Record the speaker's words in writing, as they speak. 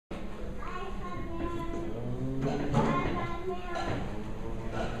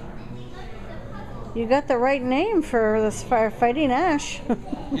You got the right name for this firefighting Ash.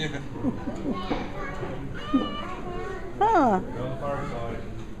 Yeah. Huh.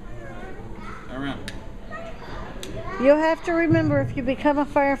 Around. You'll have to remember if you become a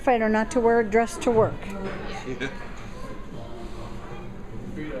firefighter not to wear a dress to work. Yeah.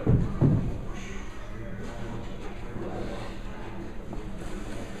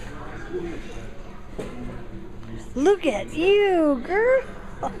 Look at you, girl.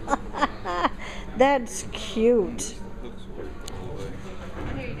 That's cute. Hook's worked all the way.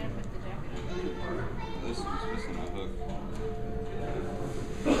 Here, you're gonna put the jacket on. This one's missing a hook.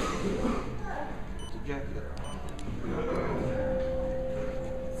 It's a jacket.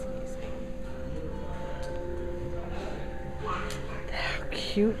 How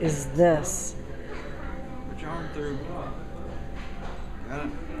cute is this? Put your arm through. Got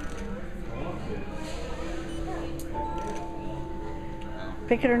it?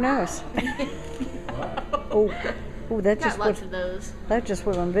 Pick at her nose. Oh, that Got just lots went, of those. that just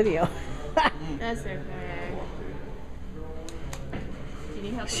went on video. That's okay. Do you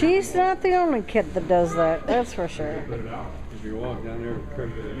need help? She's not the only kid that does that. That's for sure. If you walk down there,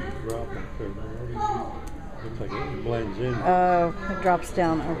 you drop it. Looks like it blends in. Oh, it drops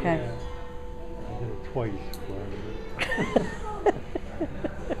down. Okay. I did it twice.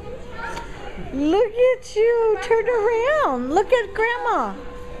 Look at you. Turn around. Look at Grandma.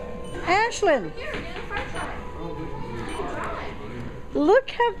 Ashlyn. Look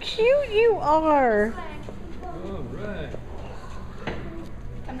how cute you are. All right.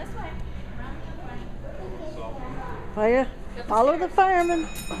 Come this way. Follow the fireman.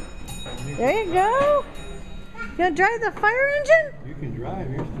 There you go. You gonna drive the fire engine? You can drive.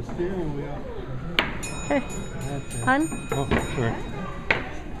 Here's the steering wheel. Okay. That's it. Hun, Oh, sorry.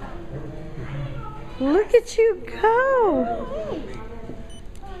 look at you go.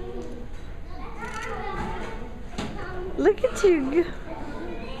 Look at you go.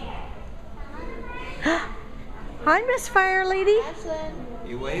 Hi, Miss Fire Lady. Ashlyn,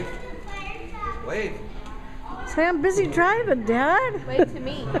 You wave? Wave. Say I'm busy driving, Dad. wave to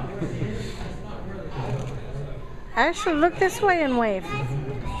me. Ashley, look this way and wave.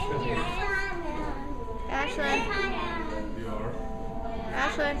 Ashlyn.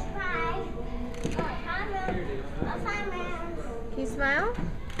 Ashlyn. Can you smile?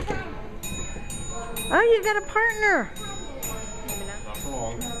 Oh, you got a partner. Maybe not. Not for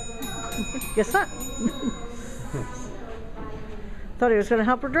long. Guess not. Thought he was going to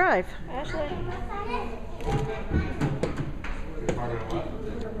help her drive. Ashlyn.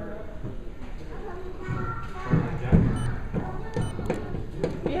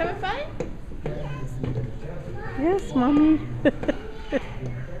 You having fun? Yes, Mommy. Do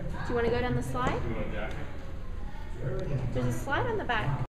you want to go down the slide? There's a slide on the back.